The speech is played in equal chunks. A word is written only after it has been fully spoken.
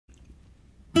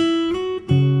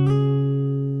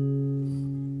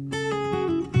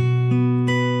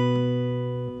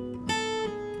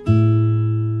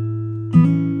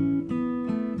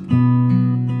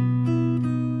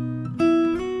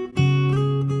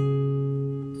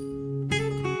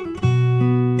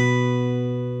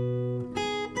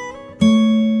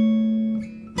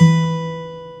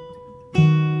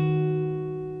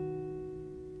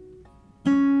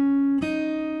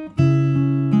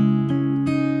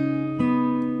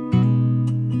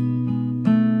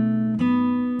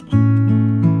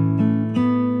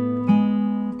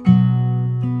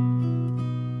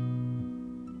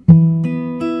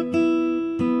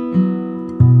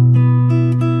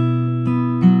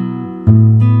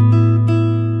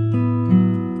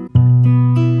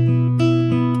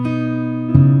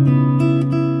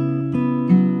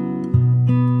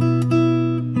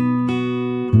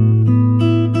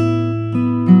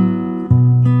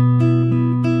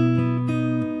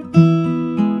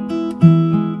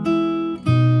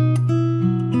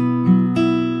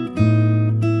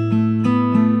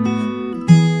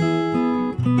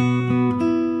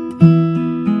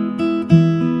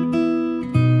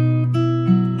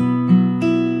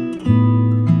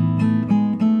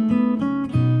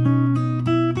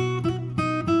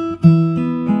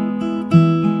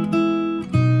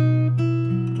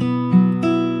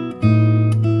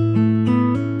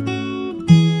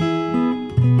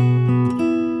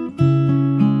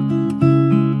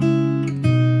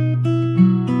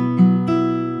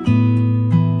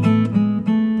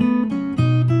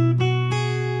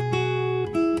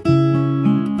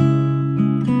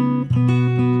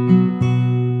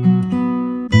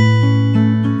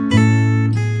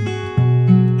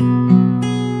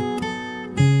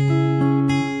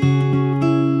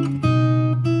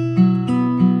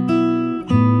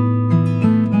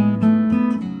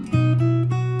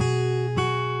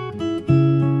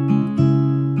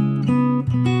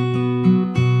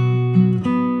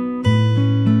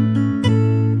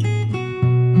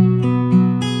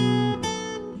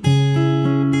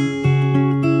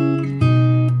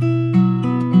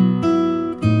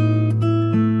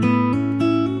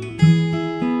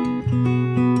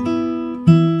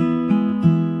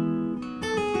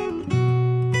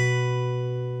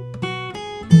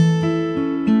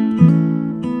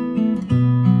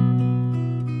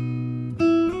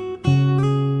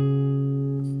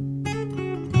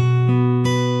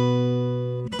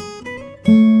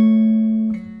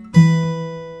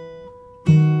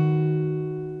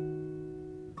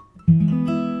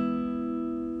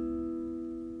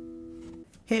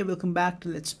Hey, welcome back to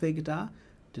Let's Play Guitar.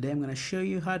 Today I'm going to show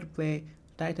you how to play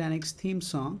Titanic's theme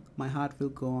song, My Heart Will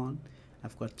Go On.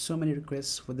 I've got so many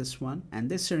requests for this one, and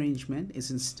this arrangement is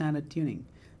in standard tuning.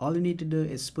 All you need to do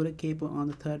is put a capo on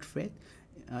the 3rd fret.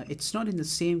 It's not in the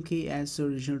same key as the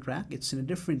original track, it's in a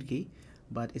different key,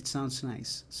 but it sounds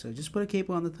nice. So just put a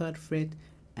capo on the 3rd fret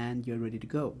and you're ready to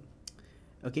go.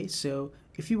 Okay, so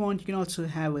if you want, you can also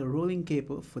have a rolling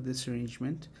capo for this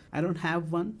arrangement. I don't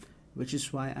have one, which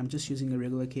is why I'm just using a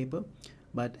regular capo.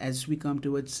 But as we come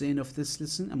towards the end of this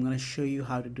lesson, I'm going to show you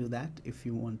how to do that if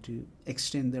you want to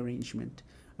extend the arrangement.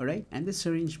 Alright, and this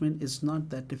arrangement is not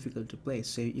that difficult to play.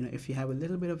 So, if you have a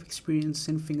little bit of experience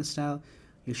in fingerstyle,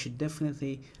 you should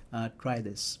definitely try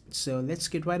this. So let's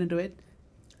get right into it.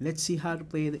 Let's see how to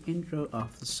play the intro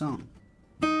of the song.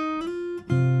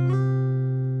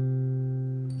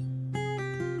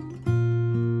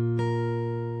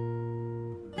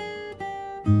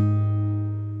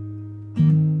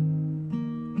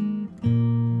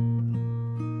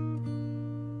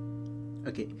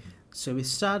 Okay, so we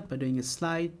start by doing a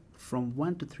slide from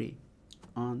 1 to 3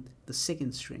 on the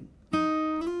 2nd string.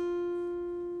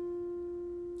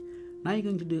 Now you're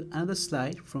going to do another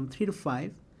slide from 3 to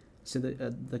 5. So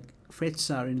the frets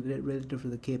are in relative to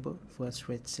the capo, 1st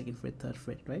fret, 2nd fret, 3rd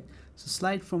fret, right? So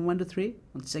slide from 1 to 3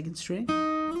 on 2nd string.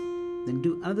 Then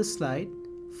do another slide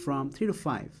from 3 to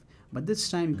 5. But this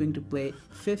time you're going to play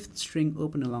 5th string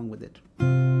open along with it.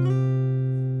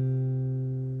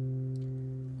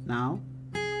 Now,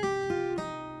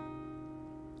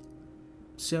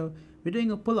 so we're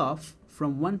doing a pull off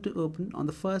from 1 to open on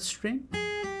the 1st string.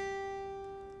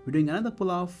 We're doing another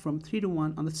pull off from 3 to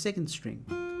 1 on the 2nd string.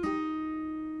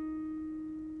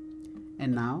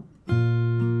 And now,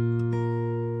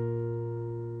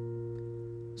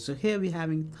 so here we're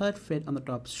having 3rd fret on the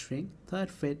top string, 3rd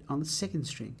fret on the 2nd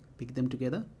string. Pick them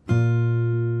together.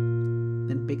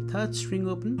 Then pick 3rd string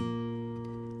open.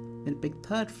 Then pick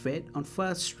 3rd fret on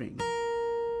 1st string.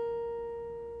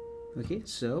 Okay,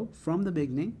 so from the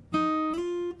beginning,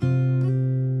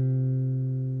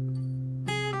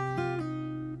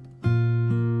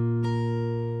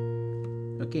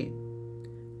 okay,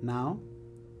 now,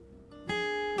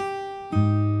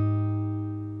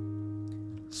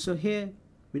 so here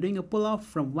we're doing a pull off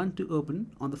from 1 to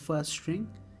open on the 1st string.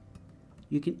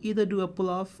 You can either do a pull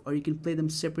off or you can play them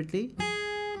separately.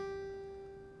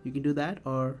 You can do that,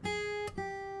 or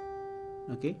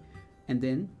okay, and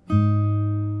then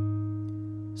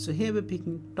so here we're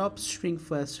picking top string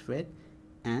 1st fret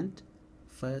and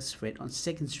 1st fret on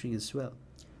 2nd string as well.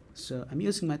 So I'm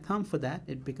using my thumb for that.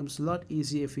 It becomes a lot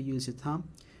easier if you use your thumb.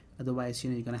 Otherwise,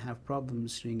 you're gonna have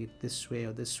problems doing it this way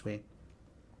or this way.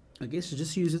 Okay, so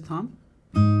just use your thumb.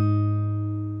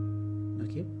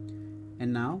 Okay,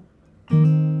 and now,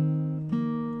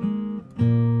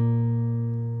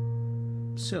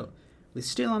 so we're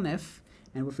still on F,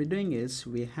 and what we're doing is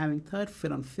we're having 3rd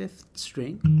fret on 5th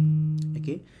string,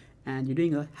 okay, and you're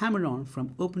doing a hammer on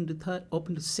from open to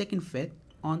 2nd fret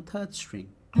on 3rd string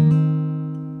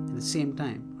at the same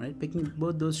time, right? Picking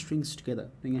both those strings together,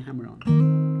 doing a hammer on,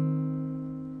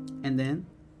 and then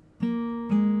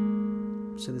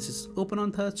so this is open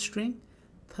on 3rd string,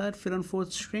 3rd fret on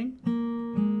 4th string.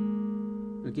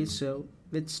 Okay, so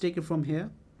let's take it from here,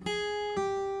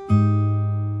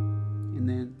 and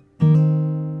then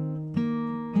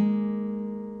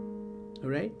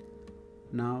alright,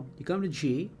 now you come to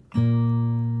G.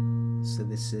 So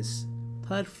this is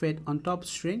 3rd fret on top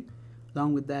string.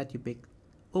 Along with that, you pick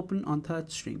open on 3rd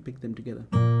string, pick them together.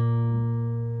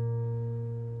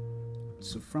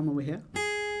 So from over here,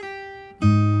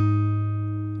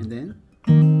 and then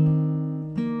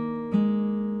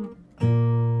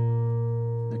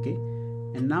okay,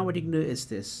 and now what you can do is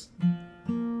this.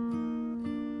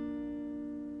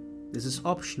 This is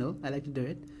optional, I like to do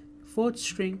it. 4th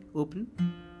string open,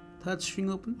 3rd string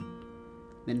open,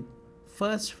 then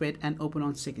 1st fret and open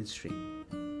on 2nd string.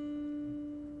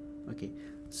 Okay,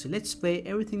 so let's play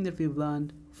everything that we've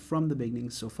learned from the beginning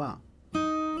so far.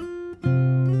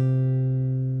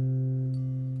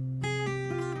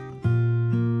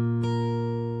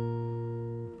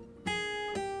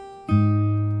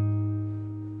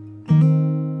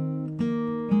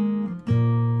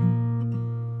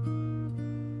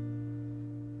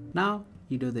 Now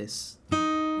you do this.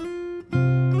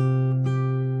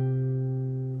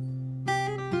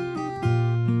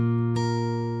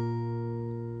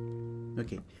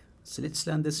 Okay, so let's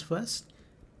learn this first.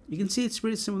 You can see it's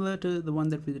pretty similar to the one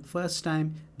that we did first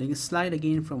time. Doing a slide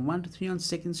again from 1 to 3 on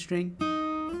 2nd string.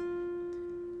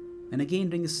 And again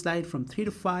doing a slide from 3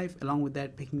 to 5. Along with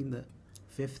that, picking the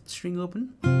 5th string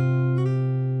open.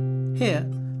 Here,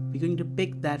 we're going to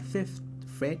pick that 5th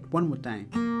fret one more time.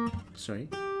 Sorry.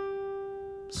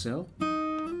 So,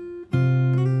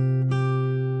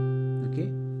 okay.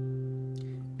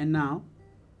 And now,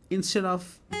 instead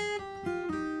of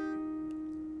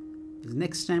the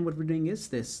next time, what we're doing is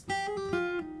this.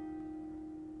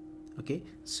 Okay,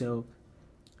 so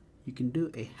you can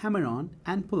do a hammer on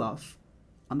and pull off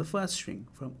on the first string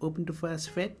from open to first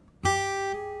fret,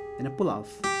 then a pull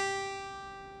off.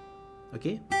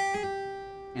 Okay,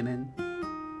 and then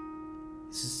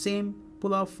it's the same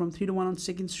pull off from 3 to 1 on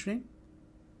second string.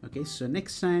 Okay, so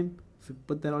next time if we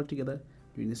put that all together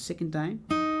during the second time,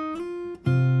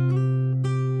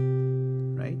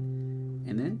 right,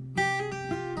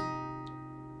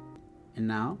 and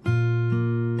now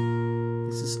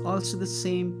this is also the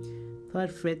same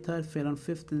third fret on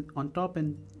fifth and on top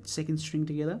and second string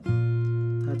together,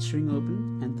 third string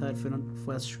open and third fret on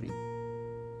first string.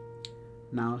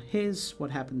 Now here's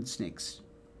what happens next.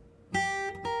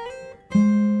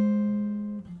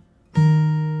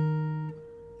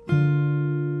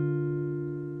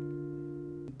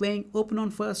 Playing open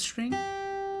on first string,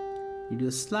 you do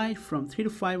a slide from 3 to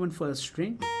 5 on first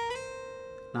string.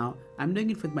 Now I'm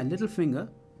doing it with my little finger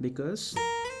because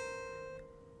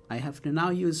I have to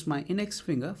now use my index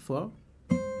finger for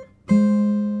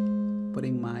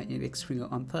putting my index finger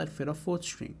on third fret of fourth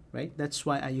string, right? That's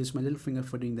why I use my little finger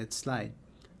for doing that slide.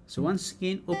 So once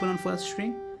again, open on first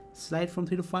string, slide from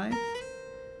 3 to 5,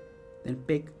 then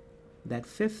pick that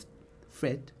fifth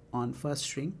fret on first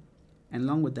string, and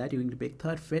along with that you're going to pick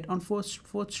third fret on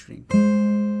fourth string.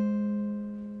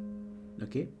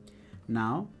 Okay,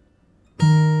 now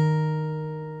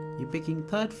you're picking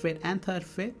third fret and third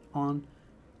fret on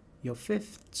your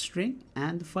fifth string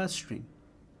and the first string,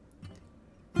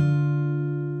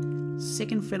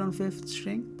 second fret on fifth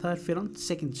string, third fret on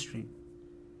second string.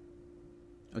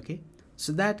 Okay,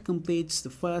 so that completes the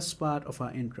first part of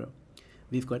our intro.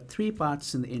 We've got 3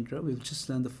 parts in the intro. We've just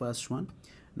learned the first one.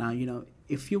 Now, you know,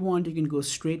 if you want, you can go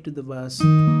straight to the verse. You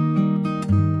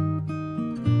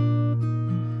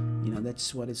know,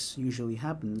 that's what is usually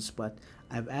happens, but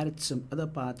I've added some other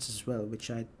parts as well,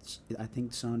 which I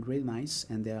think sound really nice,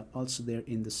 and they're also there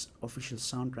in this official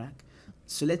soundtrack.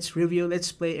 So let's review,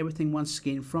 let's play everything once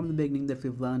again from the beginning that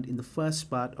we've learned in the first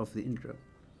part of the intro.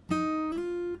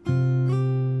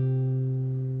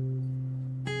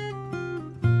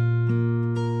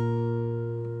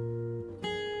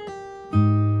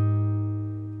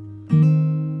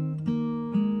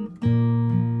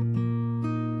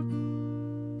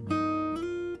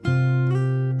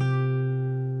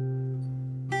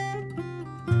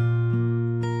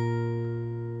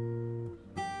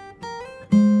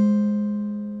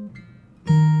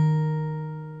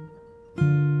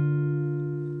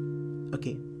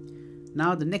 Okay,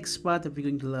 now the next part that we're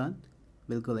going to learn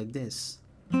will go like this.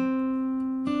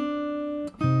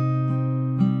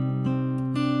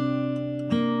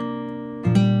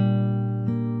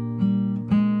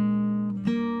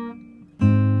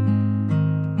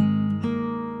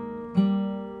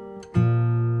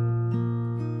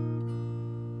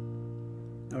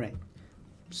 Alright,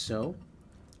 so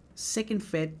second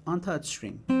fret on third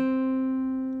string,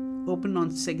 open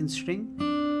on second string,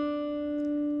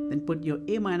 then put your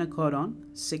A minor chord on,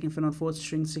 second fret on fourth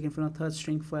string, second fret on third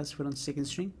string, first fret on second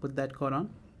string, put that chord on.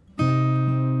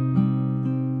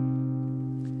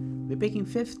 We're picking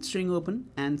fifth string open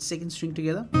and second string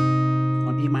together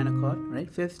on A minor chord,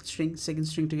 right? Fifth string, second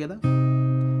string together,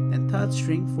 then third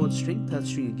string, fourth string, third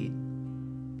string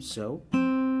again. So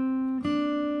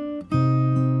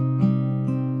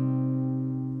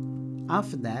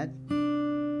after that,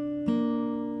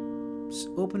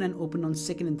 open and open on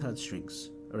second and third strings.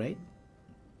 Alright,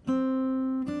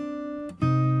 and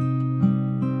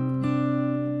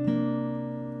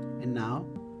now,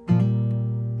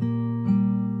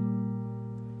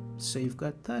 so you've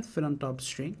got third fret on top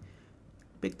string,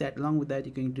 pick that. Along with that,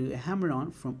 you're going to do a hammer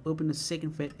on from open to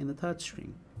second fret in the third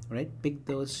string. Alright, pick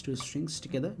those 2 strings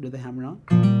together, do the hammer on,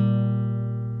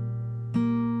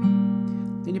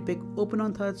 then you pick open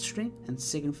on third string and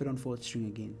second fret on fourth string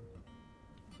again.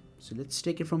 So let's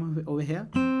take it from over here.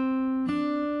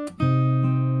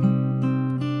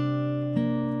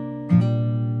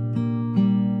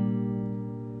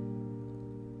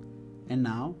 And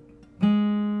now,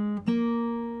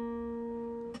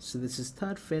 so this is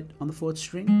third fret on the fourth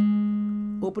string,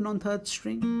 open on third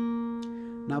string.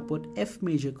 Now put F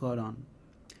major chord on.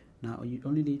 Now you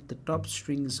only need the top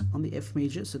strings on the F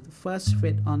major, so the first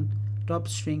fret on top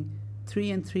string,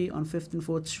 3 and 3 on fifth and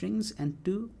fourth strings, and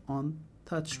 2 on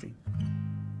third string.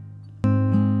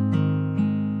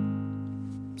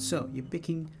 So you're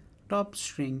picking top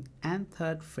string and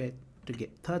third fret to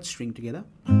get third string together.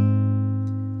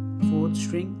 fourth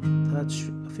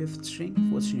string, fifth string,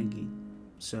 fourth string again.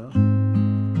 So,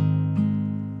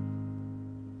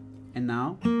 and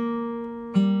now,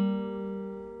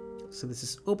 so this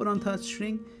is open on third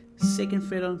string, second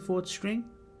fret on fourth string,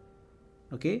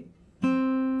 okay.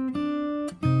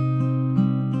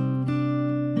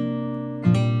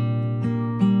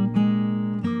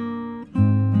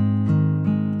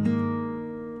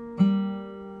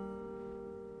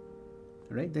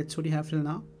 Alright, that's what you have till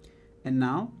now. And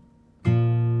now,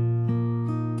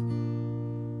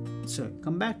 so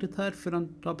come back to third fret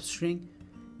on top string.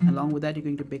 Along with that, you're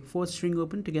going to pick fourth string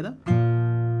open together,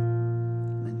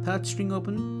 then third string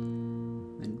open,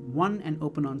 then 1 and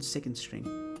open on second string.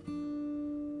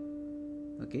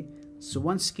 Okay, so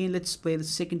once again, let's play the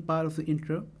second part of the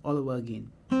intro all over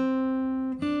again.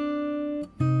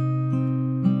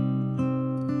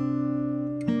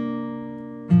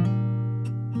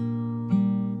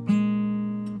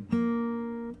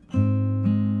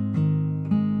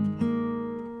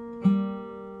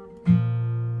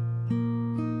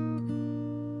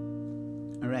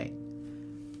 Alright,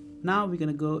 now we're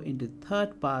gonna go into the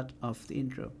third part of the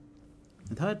intro.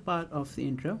 The third part of the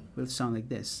intro will sound like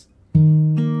this.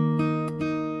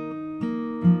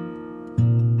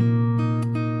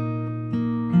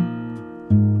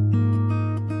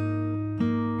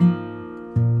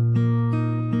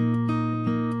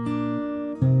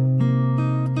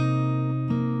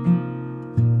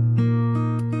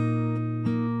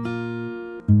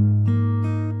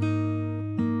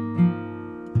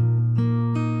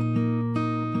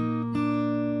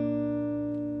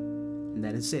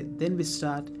 That is it. Then we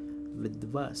start with the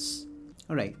verse.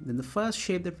 Alright, then the first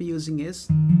shape that we're using is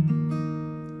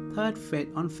third fret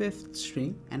on fifth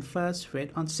string and first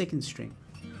fret on second string.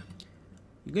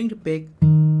 You're going to pick,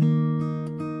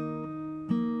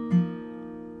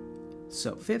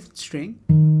 so fifth string,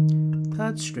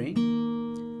 third string,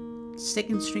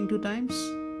 second string 2 times,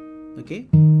 okay,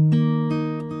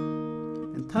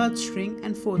 and third string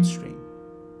and fourth string.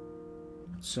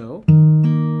 So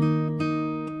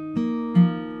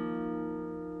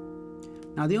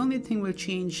now the only thing we'll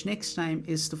change next time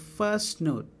is the first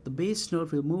note. The bass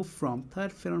note will move from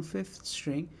third fret on fifth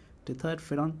string to third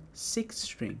fret on sixth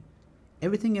string.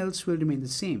 Everything else will remain the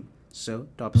same. So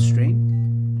top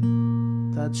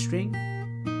string, third string,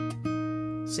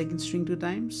 second string 2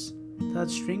 times, third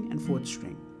string and fourth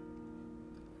string.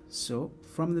 So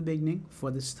from the beginning, for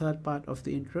this third part of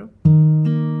the intro,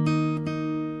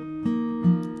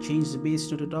 change the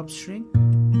bass note to top string.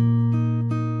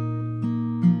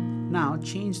 Now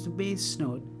change the bass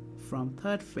note from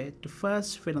third fret to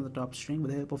first fret on the top string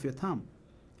with the help of your thumb.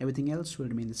 Everything else will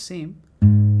remain the same.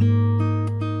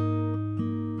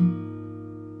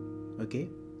 Okay,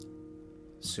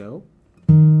 so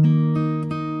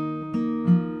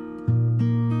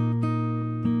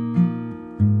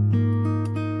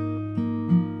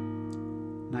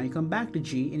now you come back to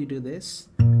G and you do this.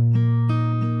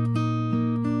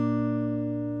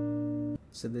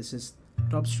 So this is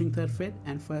top string third fret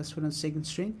and first fret on second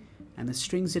string, and the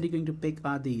strings that you're going to pick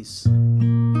are these.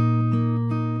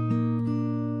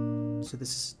 So this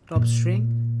is top string,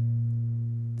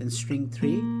 then string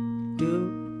 3,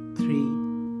 2, 3,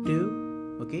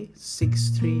 2, okay, 6,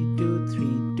 3, 2, 3,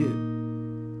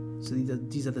 2. So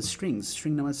these are the strings.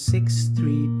 String number 6,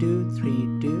 3, 2,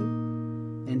 3,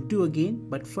 2, and 2 again,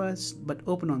 but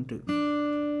open on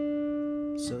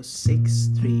 2. So 6,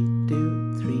 3,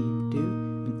 2, 3, 2.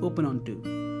 Open on 2,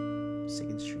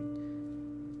 second string.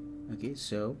 Okay,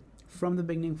 so from the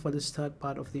beginning for this third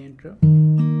part of the intro.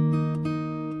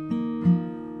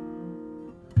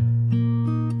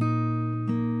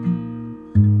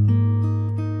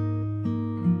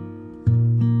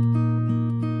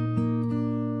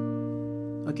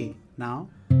 Okay, now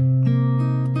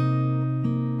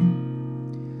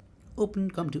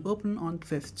come to open on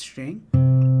fifth string,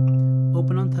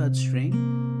 open on third string,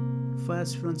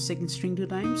 first fret on second string 2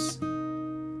 times,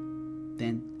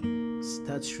 then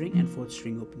third string and fourth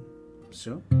string open.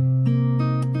 So,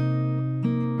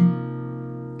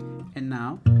 and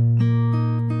now,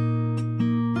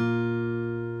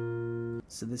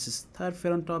 so this is third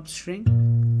fret on top string,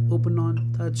 open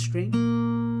on third string,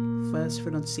 first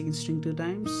fret on second string 2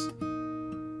 times,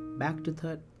 back to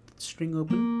third string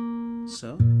open.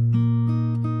 So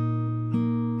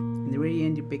in the very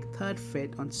end you pick third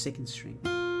fret on second string.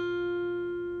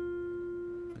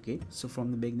 Okay, so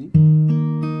from the beginning.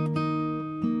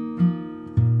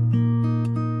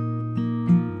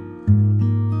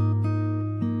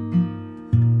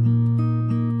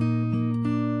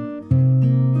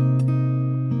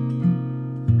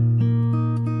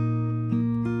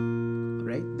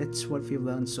 Alright, that's what we've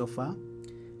learned so far.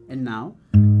 And now,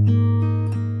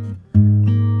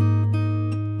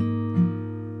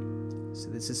 so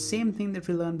this is the same thing that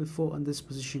we learned before on this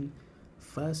position.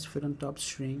 First fret on top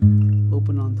string,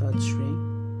 open on third string,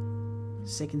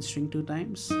 second string 2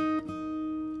 times,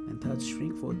 and third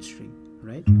string, fourth string,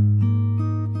 right?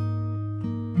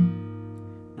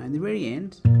 Now in the very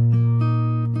end,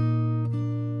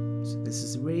 so this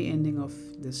is the very ending of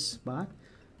this part.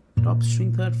 Top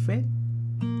string, third fret,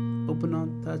 open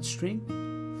on third string,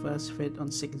 first fret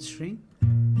on second string,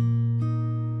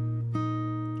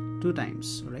 2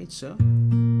 times, right? So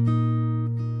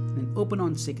then open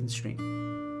on second string,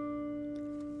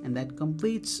 and that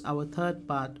completes our third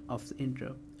part of the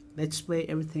intro. Let's play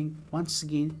everything once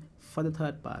again for the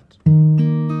third part.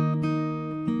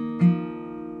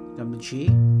 Come to G,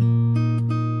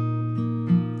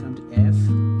 come to F,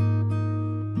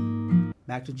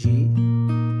 back to G,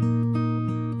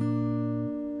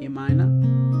 A minor,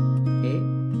 A,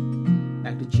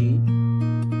 back to G,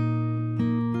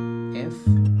 F,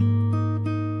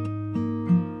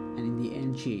 and in the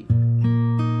end G.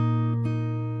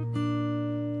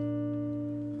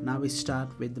 Now we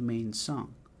start with the main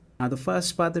song. Now the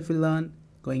first part that we learn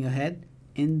going ahead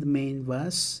in the main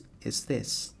verse is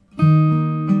this.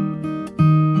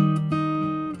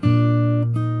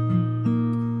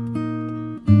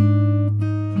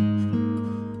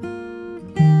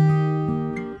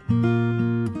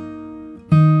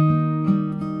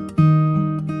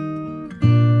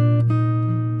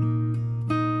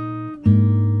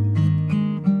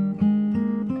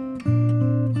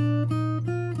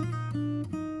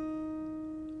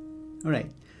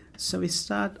 Alright, so we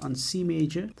start on C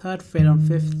major, third fret on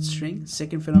fifth string,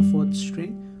 second fret on fourth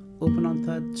string, open on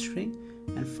third string,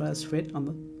 and first fret on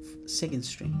the second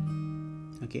string.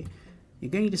 Okay, you're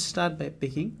going to start by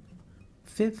picking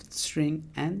fifth string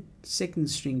and second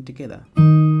string together,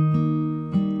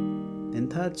 then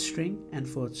third string and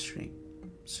fourth string.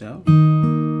 So,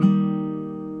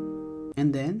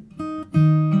 and then,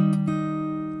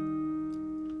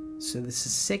 so this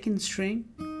is second string.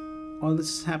 All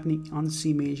this is happening on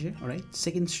C major, alright?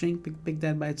 Second string, pick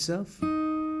that by itself.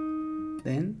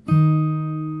 Then,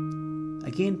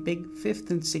 again pick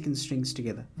fifth and second strings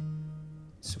together.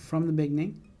 So from the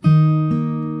beginning.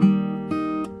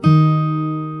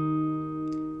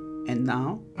 And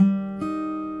now,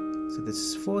 so this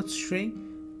is fourth string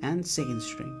and second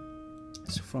string.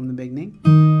 So from the beginning.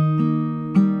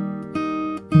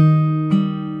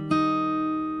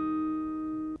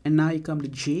 And now you come to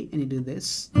G and you do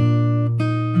this.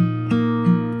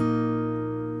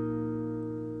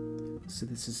 So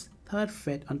this is third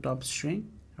fret on top string,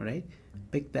 alright?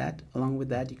 Pick that. Along with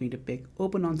that, you're going to pick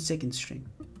open on second string.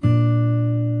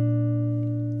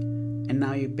 And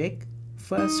now you pick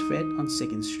first fret on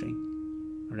second string,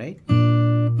 alright?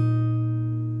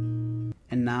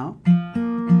 And now,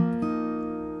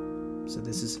 so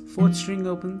this is fourth string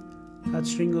open, third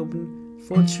string open,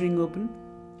 fourth string open,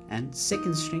 and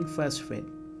second string first fret.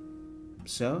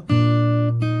 So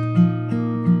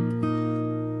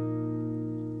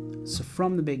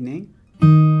from the beginning,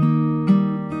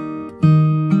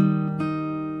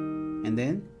 and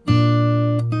then,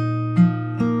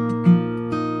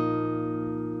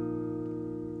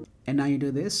 and now you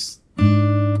do this.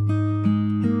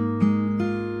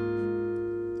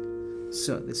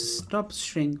 So this is top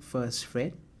string first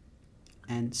fret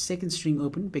and second string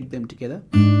open, pick them together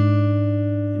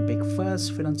and pick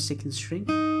first fret on second string.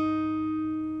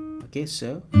 Okay,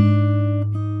 so,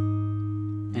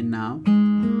 and now,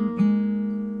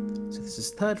 this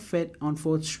is third fret on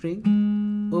fourth string,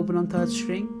 open on third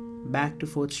string, back to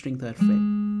fourth string, third fret.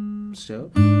 So,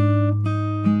 in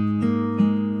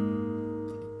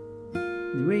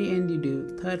the very end you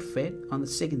do third fret on the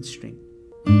second string.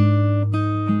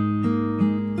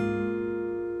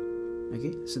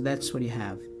 Okay, so that's what you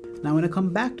have. Now when I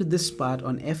come back to this part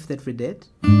on F that we did,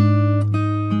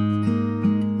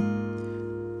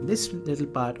 this little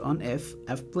part on F,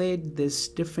 I've played this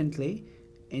differently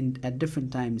at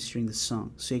different times during the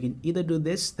song. So you can either do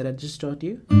this that I just taught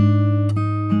you,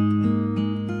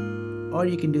 or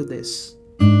you can do this,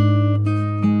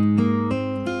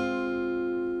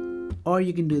 or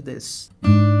you can do this.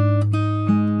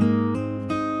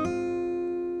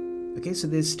 Okay, so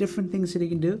there's different things that you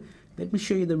can do. Let me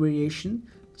show you the variation.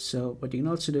 So what you can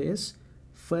also do is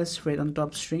first fret on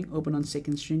top string, open on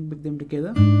second string, pick them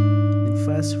together, then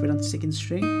first fret on second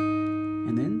string,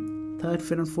 and then third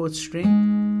fret on fourth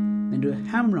string, then do a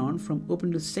hammer on from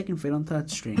open to second fret on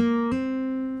third string,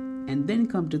 and then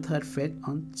come to third fret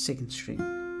on second string.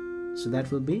 So that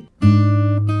will be,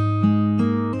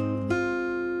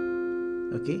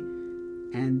 okay.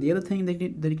 And the other thing that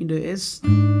you can do is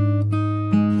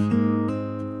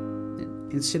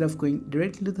instead of going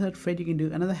directly to the third fret, you can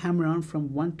do another hammer on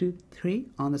from 1 to 3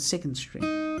 on the second string.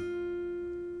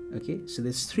 Okay, so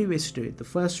there's 3 ways to do it. The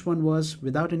first one was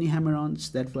without any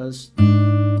hammer-ons, that was. The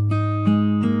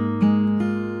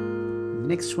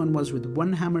next one was with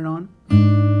 1 hammer-on.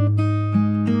 And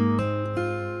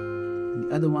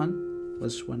the other one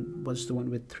was the one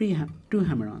with 2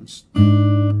 hammer-ons.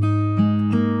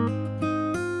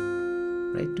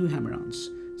 Right, 2 hammer-ons.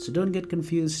 So don't get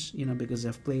confused, because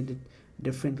I've played it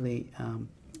differently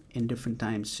in different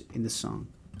times in the song.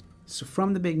 So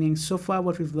from the beginning, so far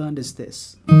what we've learned is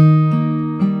this. And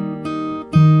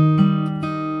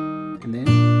then.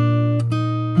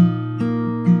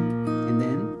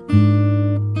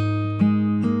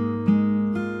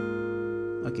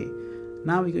 Okay,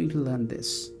 now we're going to learn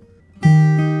this.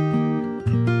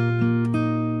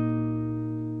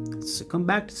 So come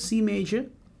back to C major,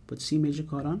 put C major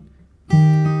chord on.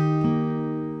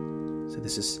 So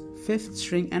this is 5th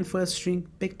string and 1st string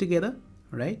picked together,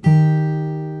 right?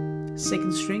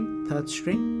 2nd string, 3rd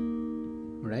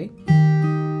string, right?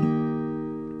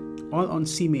 All on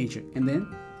C major. And then,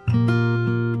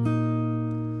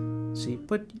 so you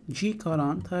put G chord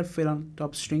on, 3rd fret on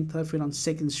top string, 3rd fret on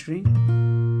 2nd string,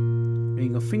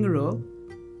 doing a finger roll,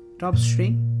 top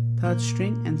string, 3rd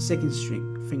string, and 2nd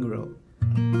string, finger roll,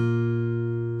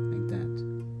 like that.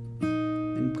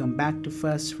 Then come back to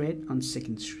 1st fret on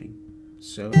 2nd string.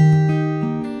 So,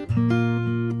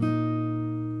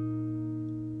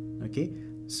 okay,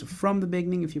 so from the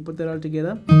beginning, if you put that all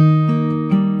together,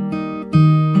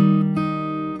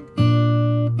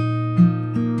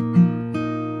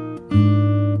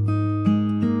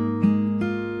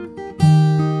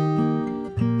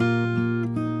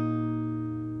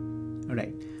 all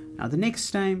right, now the next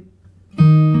time,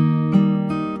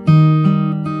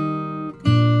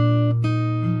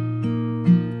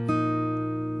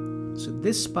 so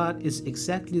this part is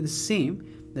exactly the same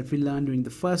that we learned during the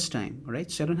first time, all right?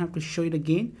 So I don't have to show it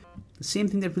again. The same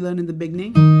thing that we learned in the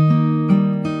beginning.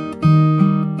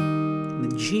 And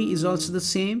the G is also the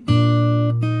same.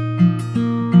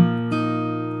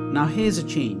 Now here's a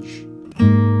change.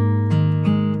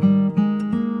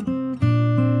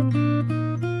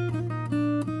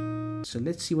 So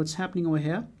let's see what's happening over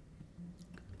here.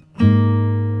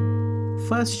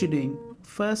 First you're doing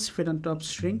 1st fret on top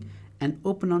string and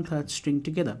open on 3rd string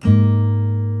together.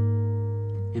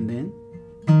 And then,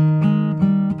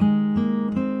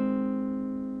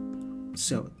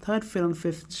 so 3rd fret on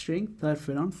 5th string, 3rd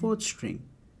fret on 4th string.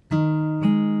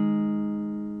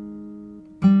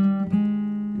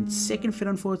 And 2nd fret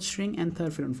on 4th string and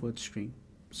 3rd fret on 4th string.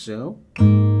 So,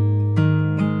 and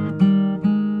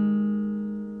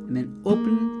then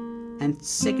open and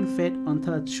 2nd fret on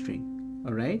 3rd string,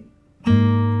 alright?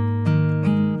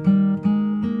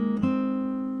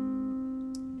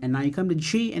 And now you come to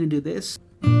G and you do this.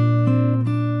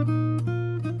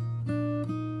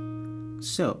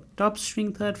 So, top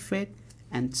string 3rd fret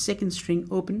and 2nd string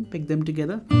open, pick them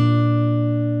together.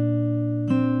 And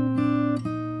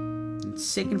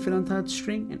 2nd fret on 3rd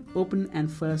string and open and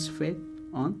 1st fret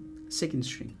on 2nd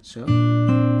string. So,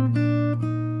 and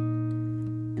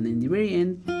then in the very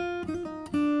end,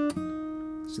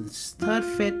 so this is 3rd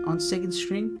fret on 2nd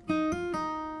string,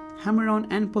 hammer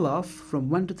on and pull off from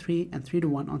 1 to 3 and 3 to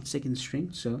 1 on 2nd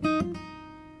string, so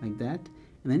like that,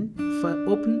 and then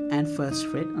open and 1st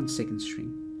fret on 2nd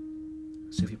string.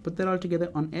 So if you put that all together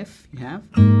on F, you have,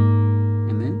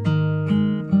 and then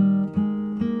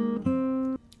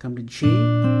come to G.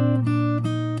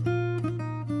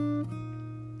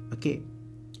 Okay,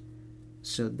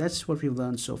 so that's what we've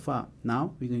learned so far.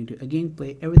 Now we're going to again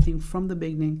play everything from the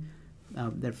beginning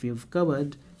that we've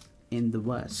covered in the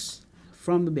verse.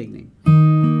 From the beginning.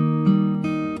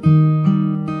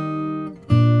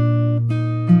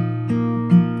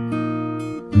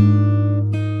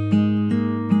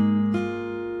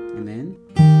 And then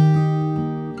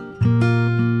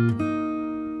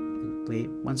play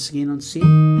once again on C, G,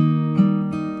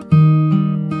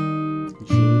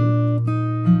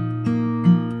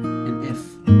 and F.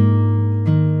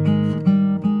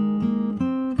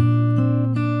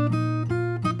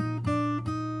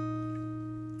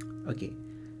 Okay,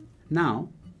 now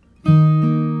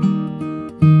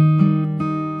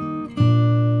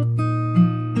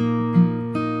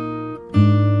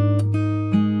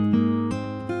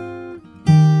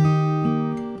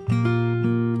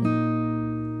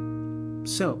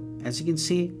so as you can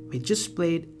see, we just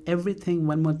played everything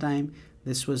one more time.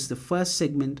 This was the first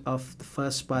segment of the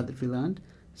first part that we learned.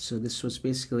 So this was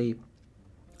basically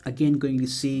again going to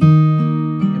C,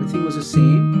 everything was the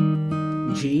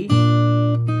same, G,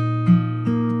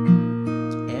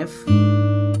 F,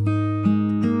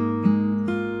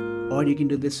 or you can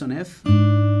do this on F.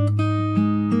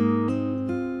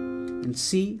 And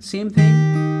C, same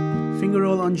thing, finger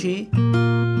roll on G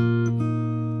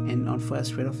and on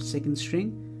first fret of second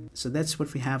string. So that's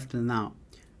what we have till now.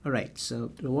 Alright, so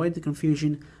to avoid the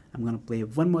confusion, I'm going to play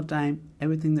one more time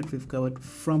everything that we've covered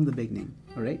from the beginning.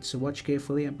 Alright, so watch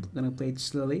carefully. I'm going to play it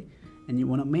slowly, and you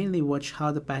want to mainly watch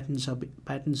how the patterns are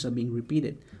being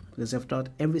repeated, because I've taught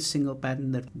every single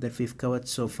pattern that we've covered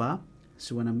so far.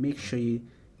 So you want to make sure you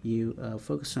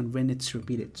focus on when it's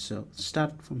repeated. So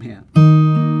start from here,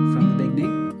 from the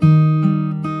beginning.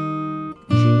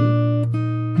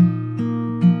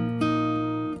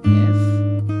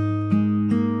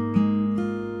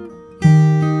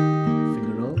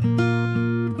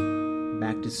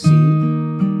 C,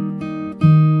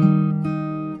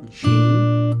 G,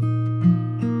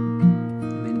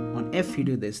 and then on F you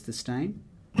do this time.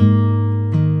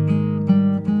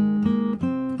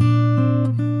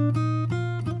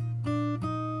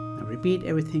 Now repeat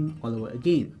everything all over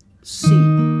again. C,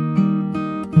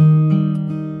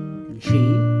 G,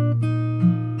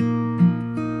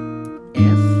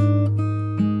 F,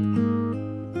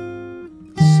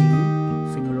 C,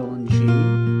 finger roll on G.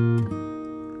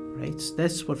 So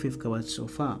that's what we've covered so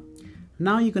far.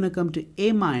 Now you're going to come to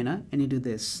A minor and you do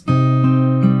this. Then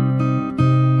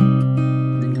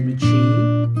come to G.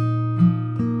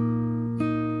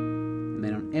 And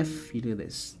then on F you do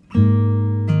this.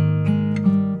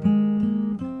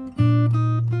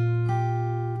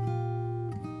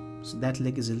 So that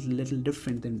lick is a little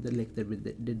different than the lick that we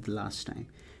did the last time.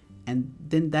 And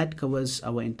then that covers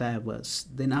our entire verse.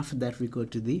 Then after that we go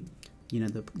to the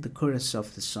chorus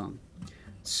of the song.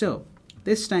 So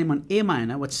this time on A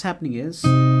minor, what's happening is,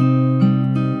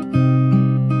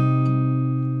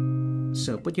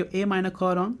 so put your A minor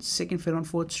chord on, second fret on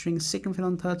fourth string, second fret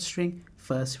on third string,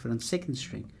 first fret on second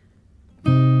string.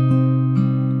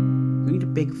 Going to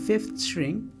pick fifth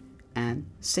string and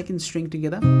second string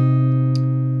together,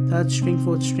 third string,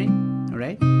 fourth string,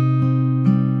 alright?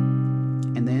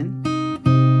 And then,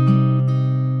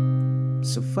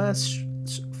 so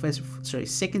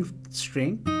second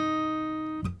string,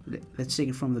 let's take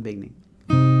it from the beginning.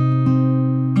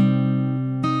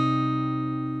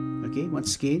 Okay,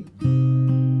 once again.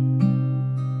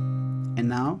 And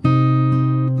now,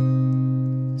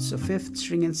 so fifth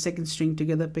string and second string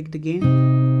together picked again,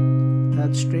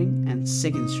 third string and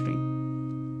second string.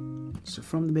 So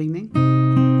from the beginning.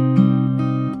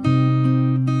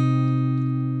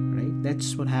 Right,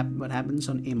 that's what happens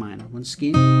on A minor. Once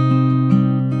again.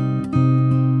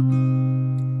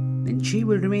 Then G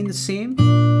will remain the same.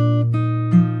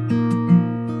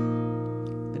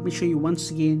 Let me show you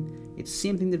once again. It's the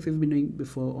same thing that we've been doing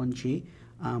before on G.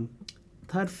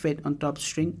 Third fret on top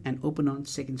string and open on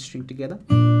second string together.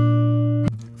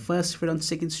 First fret on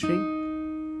second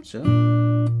string. So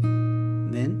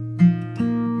then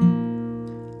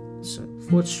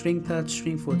fourth string, third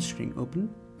string, fourth string, open,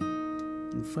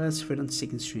 and first fret on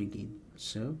second string again.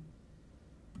 So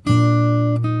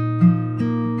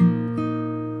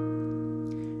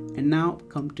and now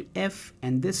come to F,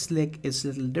 and this lick is a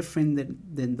little different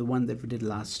than the one that we did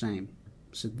last time.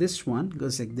 So this one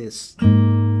goes like this.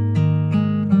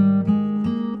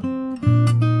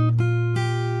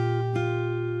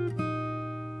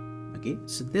 Okay,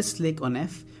 so this lick on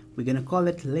F, we're gonna call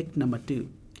it lick number 2.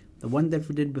 The one that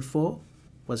we did before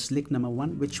was lick number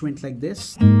 1, which went like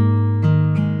this.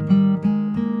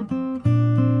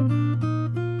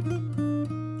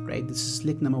 Right, this is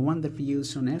lick number 1 that we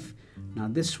used on F. Now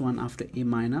this one after A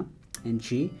minor and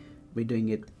G, we're doing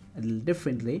it a little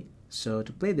differently. So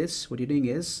to play this, what you're doing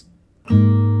is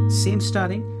same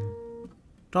starting,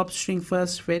 top string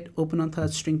first fret, open on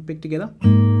third string, pick together,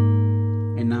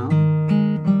 and now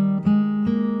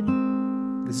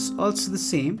this is also the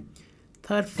same,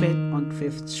 third fret on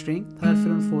fifth string, third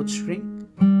fret on fourth string,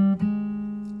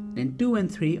 then 2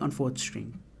 and 3 on fourth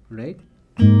string, right?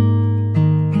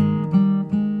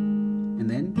 And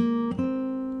then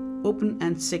open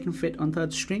and second fret on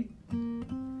third string,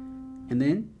 and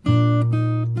then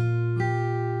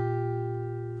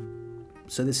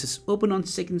so this is open on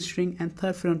second string and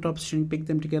third fret on top string, pick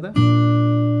them together,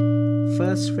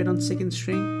 first fret on second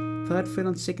string, third fret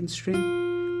on second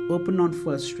string, open on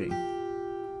first string.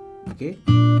 Okay,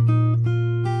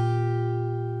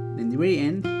 then the very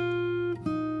end,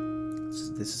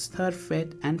 so this is third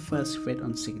fret and first fret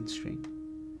on second string.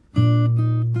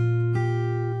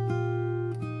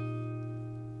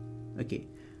 Okay,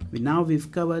 now we've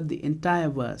covered the entire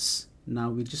verse. Now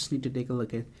we just need to take a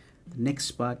look at the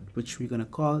next part, which we're going to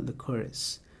call the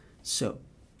chorus. So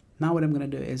now what I'm going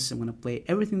to do is I'm going to play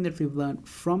everything that we've learned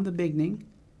from the beginning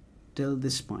till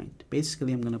this point.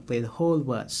 Basically, I'm going to play the whole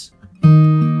verse.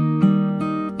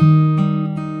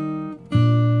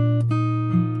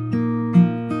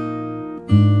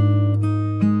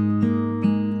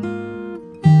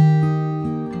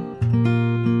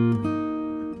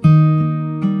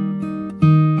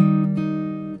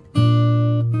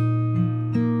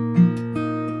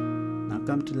 Now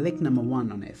come to lick number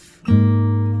 1 on F.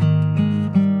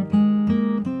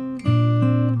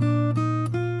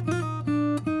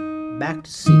 Back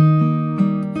to C,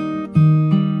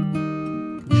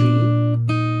 G,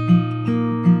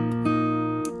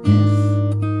 F,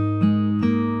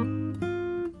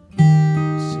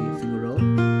 C, finger roll.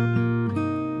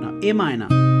 Now A minor,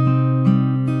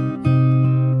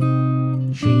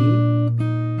 G.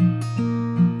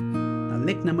 Now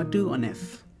lick number 2 on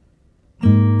F.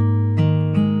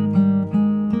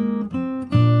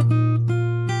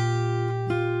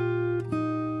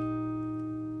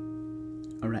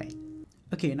 Alright.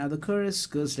 Okay, now the chorus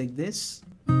goes like this.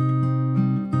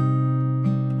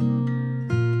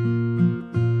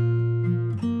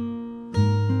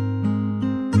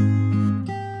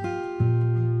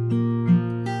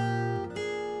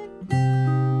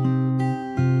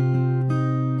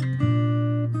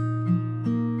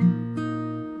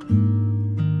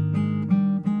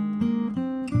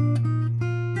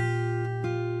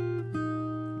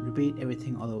 Repeat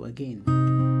everything all over again.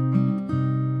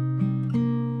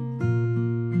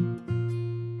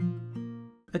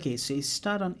 Okay, so you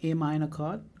start on A minor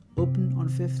chord, open on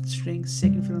 5th string,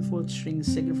 2nd fiddle on 4th string,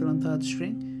 2nd fiddle on 3rd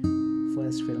string,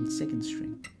 1st fiddle on 2nd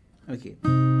string. Okay.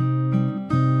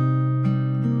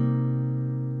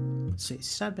 So you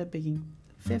start by picking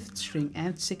 5th string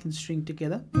and 2nd string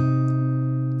together,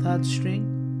 3rd string,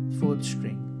 4th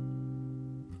string.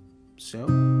 So,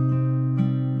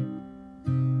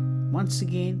 once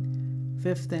again,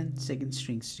 5th and 2nd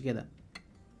strings together.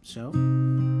 So,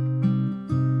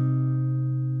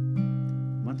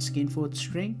 once again 4th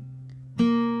string,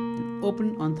 and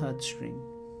open on 3rd string.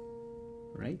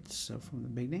 Right, so from the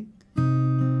beginning.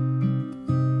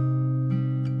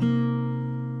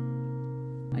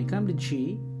 I come to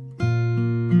G.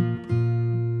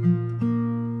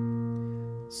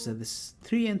 So this is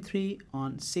 3 and 3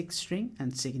 on 6th string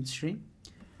and 2nd string.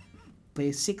 Play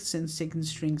 6th and 2nd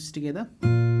strings together.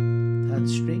 3rd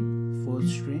string, 4th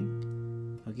string.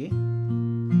 Okay.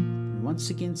 And once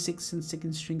again 6th and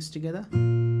 2nd strings together.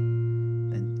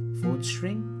 Then 4th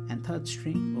string and 3rd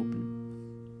string open.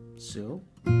 So,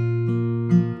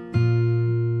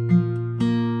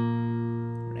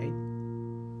 right?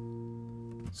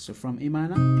 So from A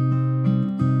minor,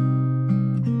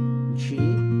 G,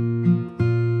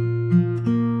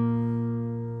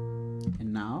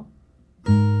 and now,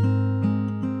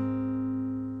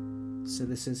 so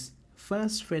this is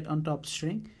 1st fret on top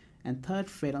string and 3rd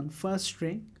fret on 1st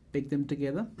string, pick them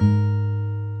together.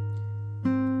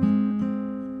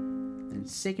 Then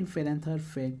 2nd fret and 3rd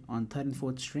fret on 3rd and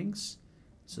 4th strings.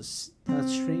 So 3rd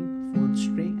string, 4th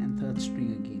string, and 3rd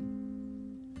string again.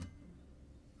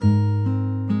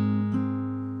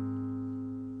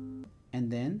 And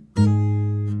then,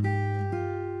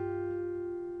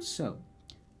 so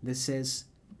this is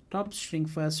top string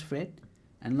 1st fret,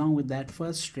 and along with that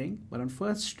 1st string, but on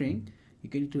 1st string you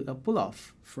can do a pull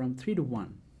off from 3 to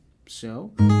 1.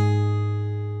 So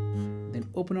then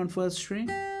open on 1st string,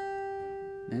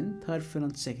 then 3rd fret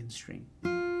on 2nd string.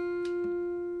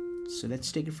 So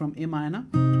let's take it from A minor,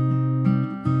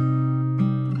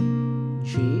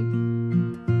 G,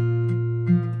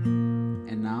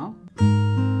 and now,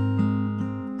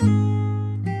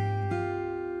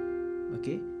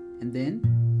 okay, and then,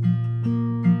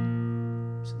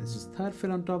 so this is 3rd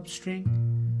fret on top string,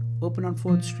 open on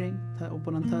 4th string,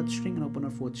 open on 3rd string, and open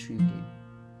on 4th string again.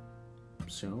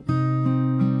 So,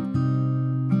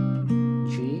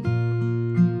 G,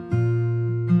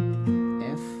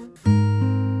 F,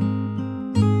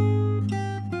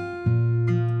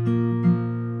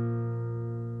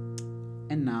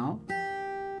 and now,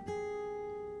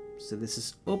 so this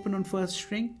is open on 1st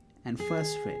string and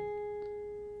 1st fret,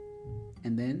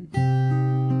 and then,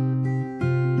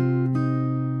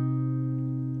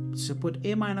 so put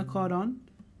A minor chord on,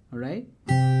 alright,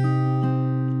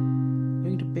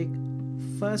 going to pick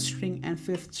 1st string and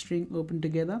 5th string open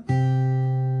together,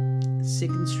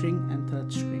 2nd string and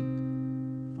 3rd string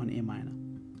on A minor,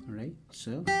 alright,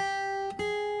 so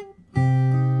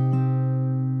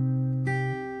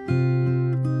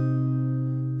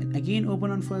and again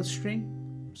open on 1st string,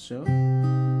 so,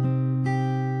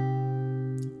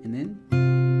 and then,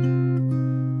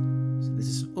 so this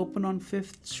is open on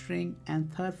 5th string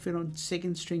and 3rd fret on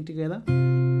 2nd string together,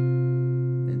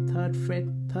 then third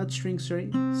string,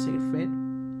 sorry, second fret,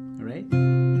 alright,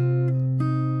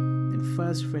 then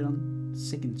first fret on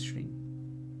second string.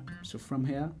 So from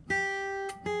here,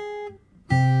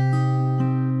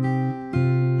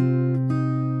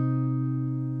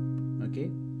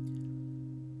 okay,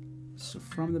 so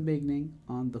from the beginning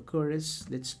on the chorus,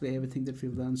 let's play everything that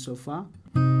we've learned so far.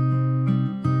 A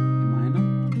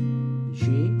minor,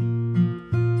 G,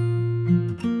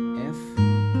 F,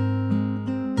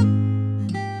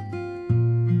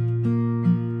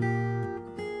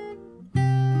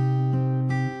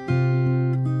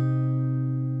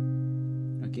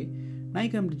 okay, now you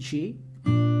come to G.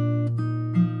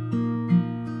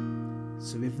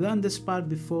 So we've learned this part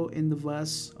before in the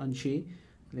verse on G.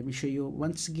 Let me show you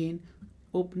once again.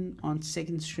 Open on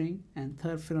second string and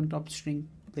third fret on top string,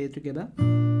 play together.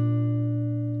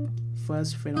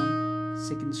 First fret on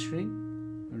second string,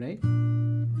 alright,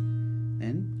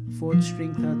 then fourth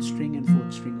string, third string, and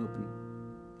fourth string open.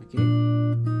 Okay,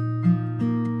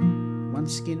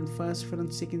 once again first fret on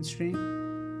second string,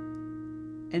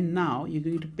 and now you're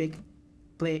going to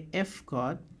play F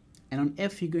chord, and on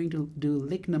F you're going to do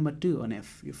lick number 2 on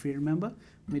F. If you remember,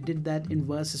 we did that in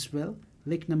verse as well.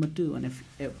 Lick number 2 on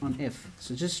F.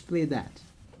 So just play that.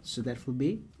 So that will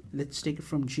be, let's take it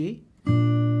from G. Now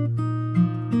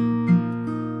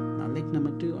lick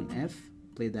number 2 on F,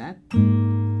 play that.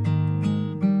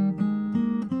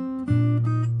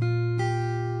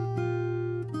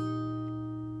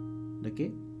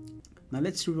 Okay, now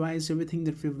let's revise everything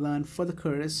that we've learned for the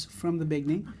chorus from the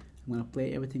beginning. I'm going to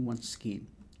play everything once again.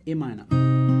 A minor,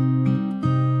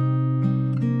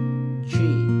 G,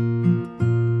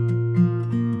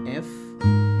 F,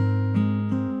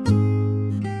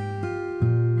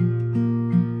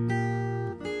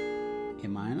 A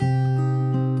minor,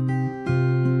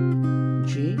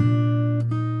 G,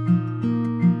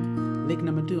 lick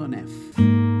number 2 on F.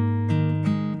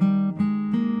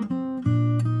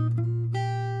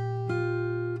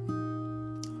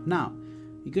 Now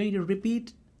you're going to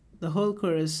repeat the whole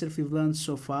chorus that we've learned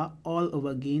so far all over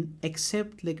again,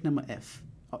 except lick number F.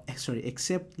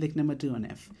 Except lick number 2 on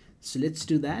F. So let's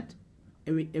do that.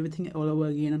 Everything all over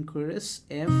again on chorus.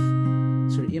 A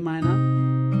minor,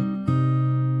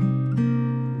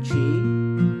 G,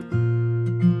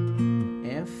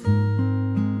 F,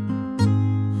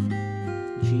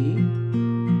 G,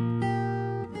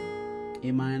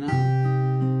 A minor,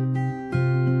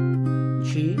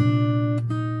 G.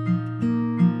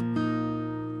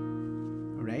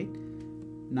 Alright,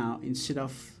 now instead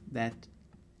of that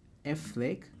F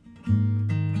lick,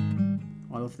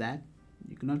 all of that,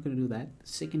 you're not going to do that.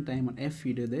 Second time on F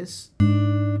you do this.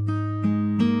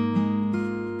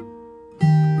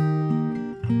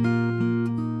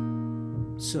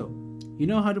 So you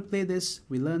know how to play this.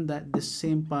 We learned that this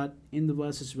same part in the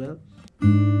verse as well,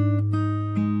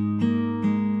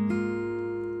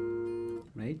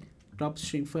 right? Top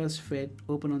string first fret,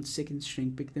 open on second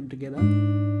string, pick them together.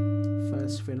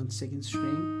 First fret on second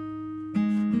string,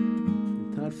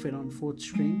 third fret on fourth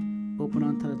string, open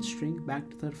on third string, back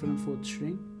to third fret on fourth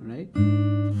string, right?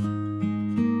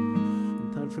 And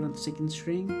third fret on second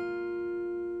string,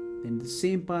 then the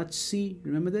same part C,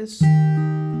 remember this?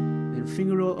 Then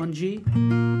finger roll on G,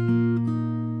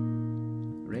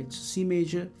 right? So C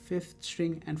major, fifth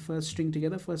string and first string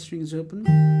together. First string is open,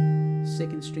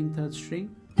 second string, third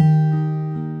string,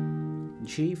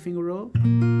 G, finger roll,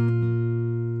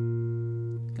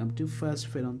 come to first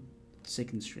fret on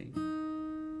second string.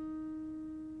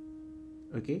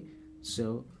 Okay,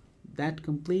 so that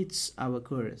completes our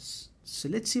chorus. So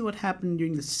let's see what happened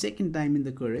during the second time in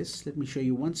the chorus. Let me show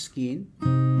you once again. A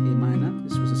minor,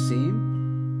 this was the same,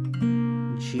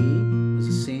 G was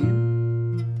the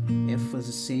same, F was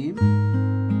the same,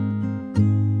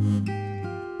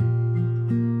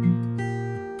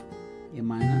 A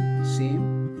minor, same,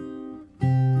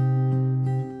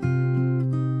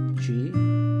 G.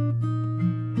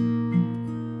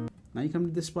 Now you come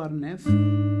to this part on F,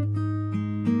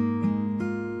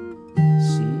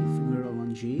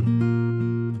 G.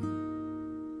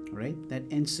 Alright, that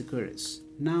ends the chorus.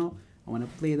 Now I want to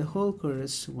play the whole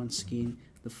chorus once again,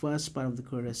 the first part of the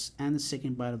chorus and the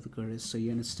second part of the chorus, so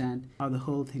you understand how the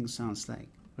whole thing sounds like.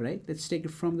 Alright, let's take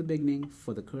it from the beginning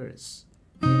for the chorus.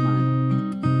 A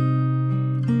minor,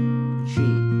 G,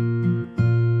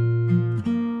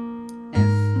 F,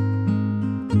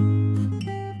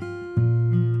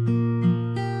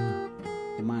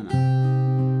 A minor,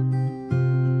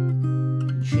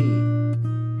 G,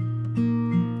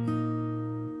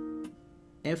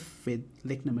 F with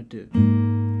lick number 2.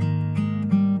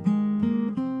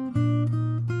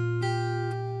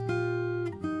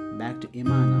 Back to A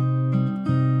minor,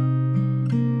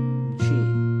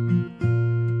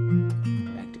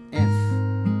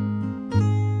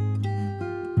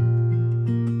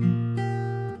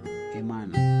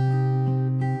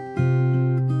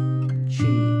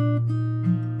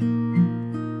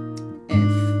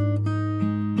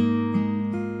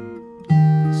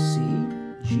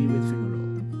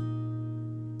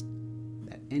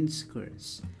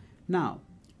 chorus. Now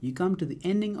you come to the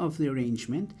ending of the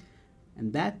arrangement,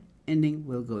 and that ending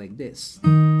will go like this.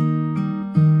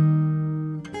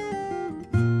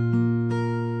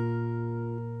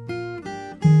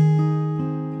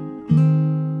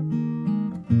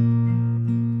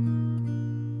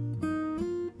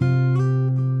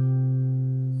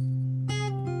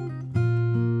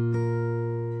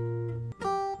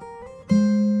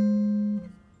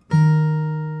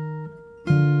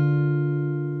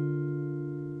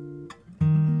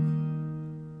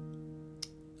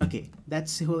 Okay,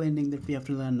 that's the whole ending that we have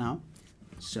to learn now.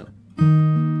 So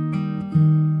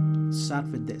start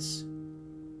with this.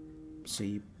 So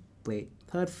you play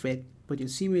 3rd fret, put your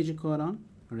C major chord on,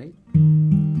 alright?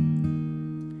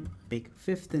 Pick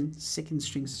 5th and 2nd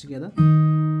strings together,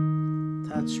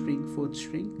 3rd string, 4th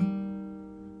string,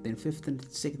 then 5th and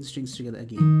 2nd strings together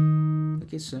again.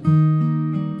 Okay, so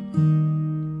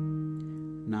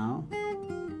now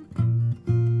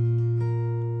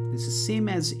this is same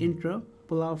as intro.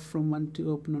 Pull off from 1 to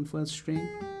open on 1st string,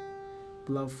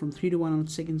 pull off from 3 to 1 on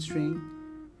 2nd string,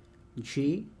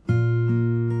 G,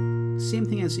 same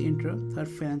thing as the intro, 3rd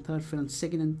fret and 3rd fret on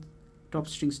 2nd and top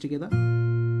strings together,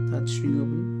 3rd string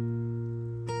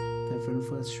open, 3rd fret on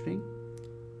 1st string.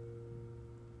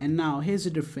 And now here's the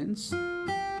difference.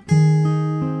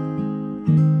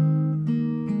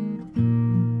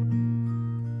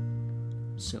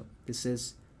 So this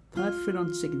is 3rd fret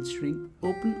on 2nd string,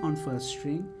 open on 1st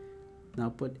string. Now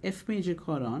put F major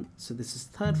chord on. So this is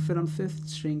 3rd fret on 5th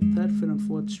string, 3rd fret on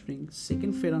 4th string,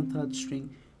 2nd fret on 3rd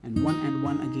string, and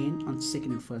 1 again on 2nd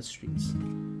and 1st strings.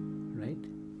 Right?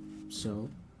 So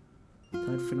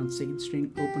 3rd fret on 2nd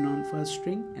string, open on 1st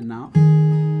string, and now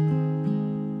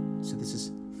so this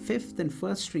is 5th and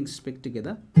 1st strings picked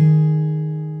together,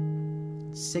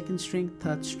 2nd string,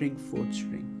 3rd string, 4th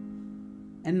string.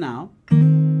 And now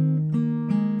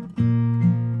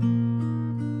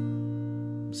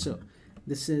so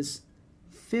this is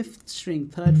 5th string,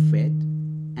 3rd fret,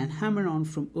 and hammer on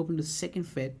from open to 2nd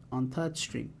fret on 3rd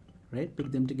string, right?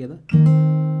 Pick them together.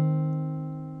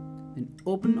 Then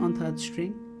open on 3rd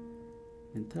string,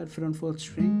 and 3rd fret on 4th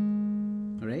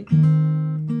string, alright?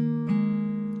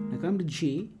 Now come to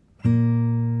G.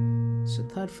 So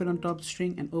 3rd fret on top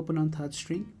string and open on 3rd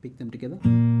string, pick them together.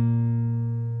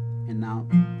 And now,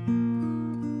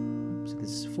 so this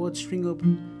is 4th string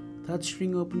open, 3rd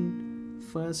string open,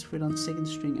 1st fret on 2nd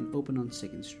string and open on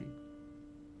 2nd string.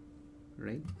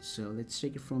 Right? So let's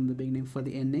take it from the beginning for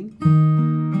the ending.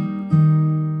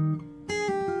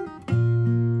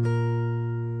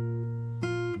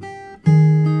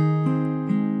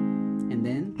 And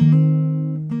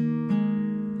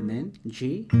then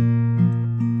G.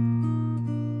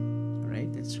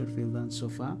 Alright, that's what we've done so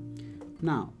far.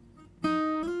 Now, so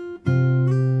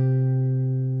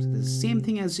the same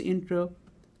thing as the intro.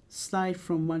 Slide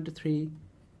from 1 to 3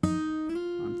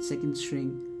 on 2nd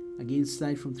string, again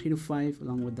slide from 3 to 5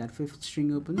 along with that 5th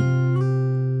string open,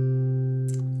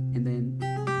 and then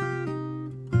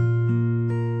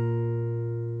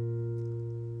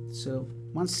so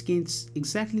once again it's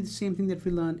exactly the same thing that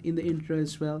we learned in the intro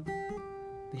as well.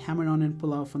 The hammer on and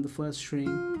pull off on the 1st string,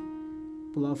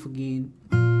 pull off again,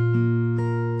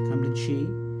 come to G.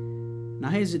 Now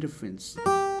here's the difference.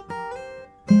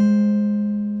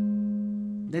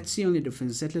 That's the only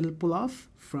difference, that little pull off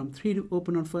from 3 to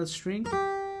open on 1st string.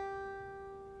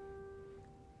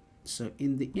 So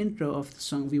in the intro of the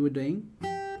song we were doing,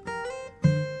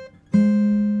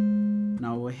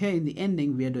 now over here in the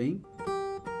ending we are doing,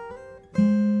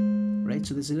 right?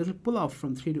 So there's a little pull off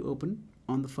from 3 to open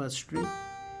on the 1st string,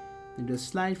 then do a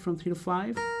slide from 3 to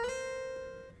 5,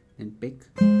 then pick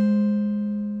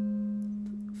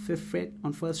 5th fret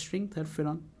on 1st string, 3rd fret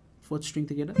on 4th string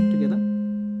together.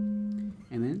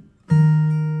 And then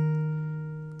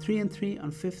 3 and 3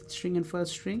 on 5th string and 1st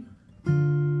string,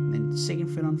 then 2nd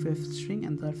fret on 5th string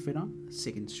and 3rd fret on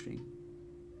 2nd string.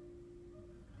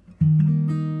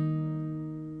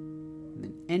 And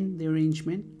then end the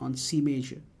arrangement on C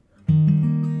major.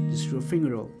 Just do a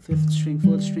finger roll, 5th string,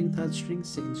 4th string, 3rd string,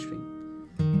 2nd string.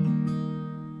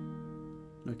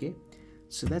 Okay,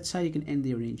 so that's how you can end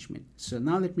the arrangement. So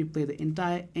now let me play the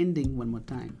entire ending one more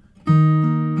time.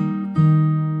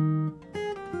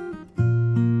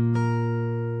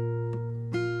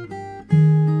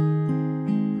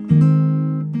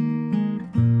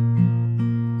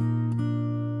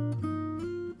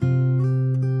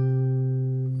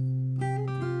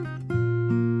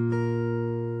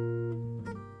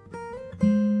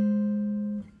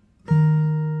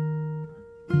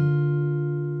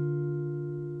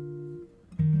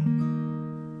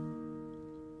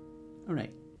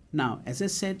 Alright, Now, as I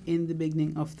said in the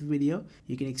beginning of the video,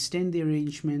 you can extend the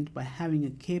arrangement by having a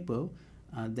capo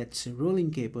that's a rolling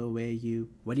capo, where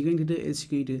what you're going to do is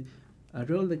you're going to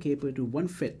roll the capo to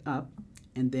 1/5 up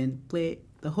and then play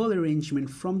the whole arrangement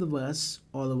from the verse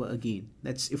all over again.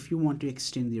 That's if you want to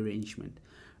extend the arrangement.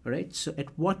 Alright, so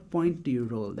at what point do you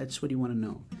roll? That's what you want to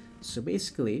know. So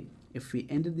basically, if we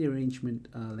ended the arrangement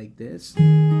like this,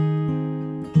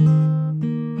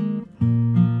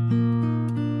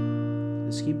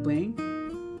 just keep playing.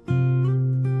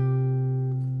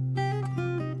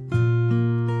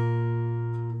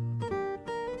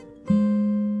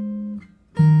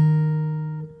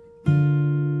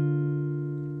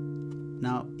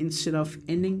 Now, instead of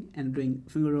ending and doing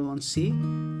finger roll on C,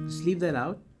 just leave that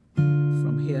out.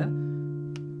 From here,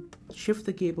 shift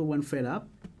the capo 1/5 up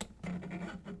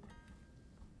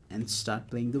and start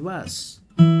playing the verse.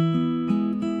 You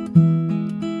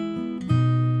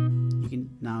can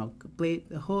now play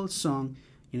the whole song,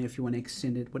 if you want to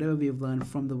extend it, whatever we've learned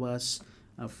from the verse,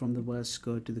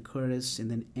 go to the chorus and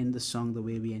then end the song the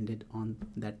way we ended on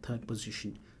that third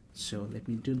position. So let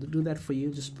me do that for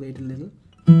you. Just play it a little.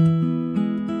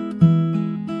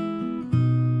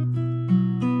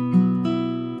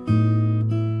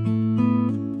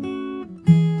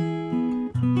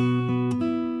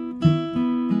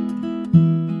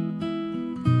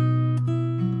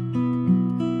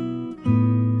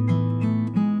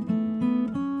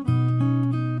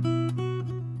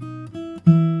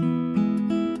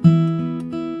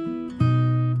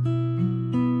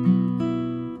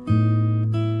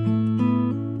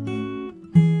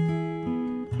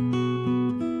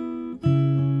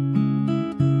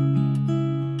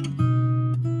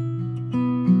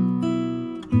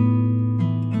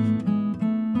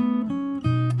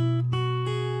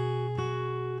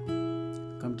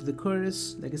 Come to the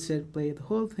chorus, like I said, play the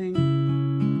whole thing.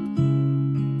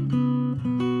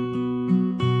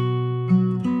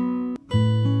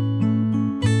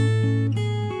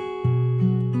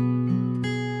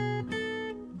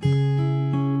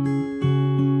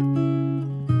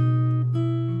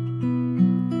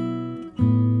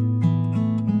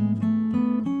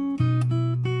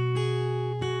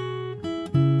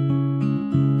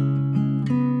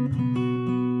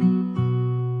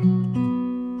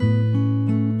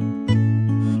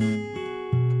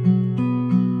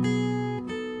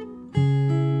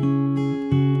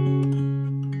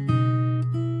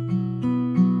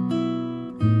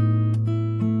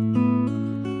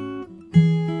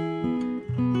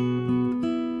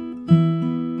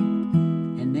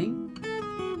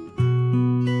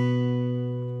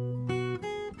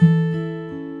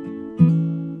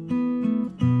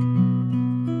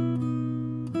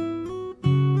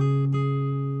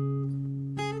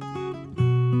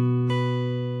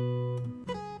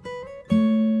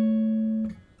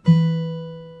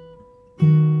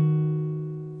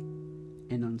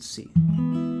 C.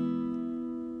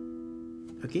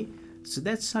 Okay, so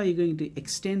that's how you're going to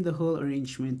extend the whole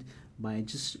arrangement by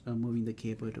just moving the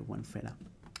capo to 1/5 up.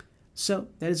 So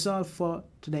that is all for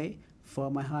today for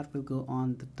My Heart Will Go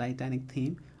On, the Titanic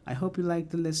theme. I hope you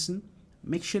liked the lesson.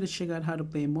 Make sure to check out how to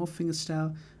play more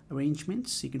fingerstyle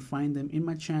arrangements. You can find them in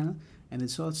my channel, and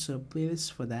there's also a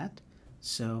playlist for that.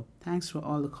 So thanks for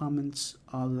all the comments,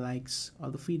 all the likes, all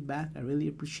the feedback. I really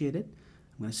appreciate it.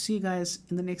 I'm going to see you guys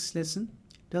in the next lesson.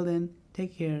 Till then,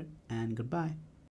 take care and goodbye.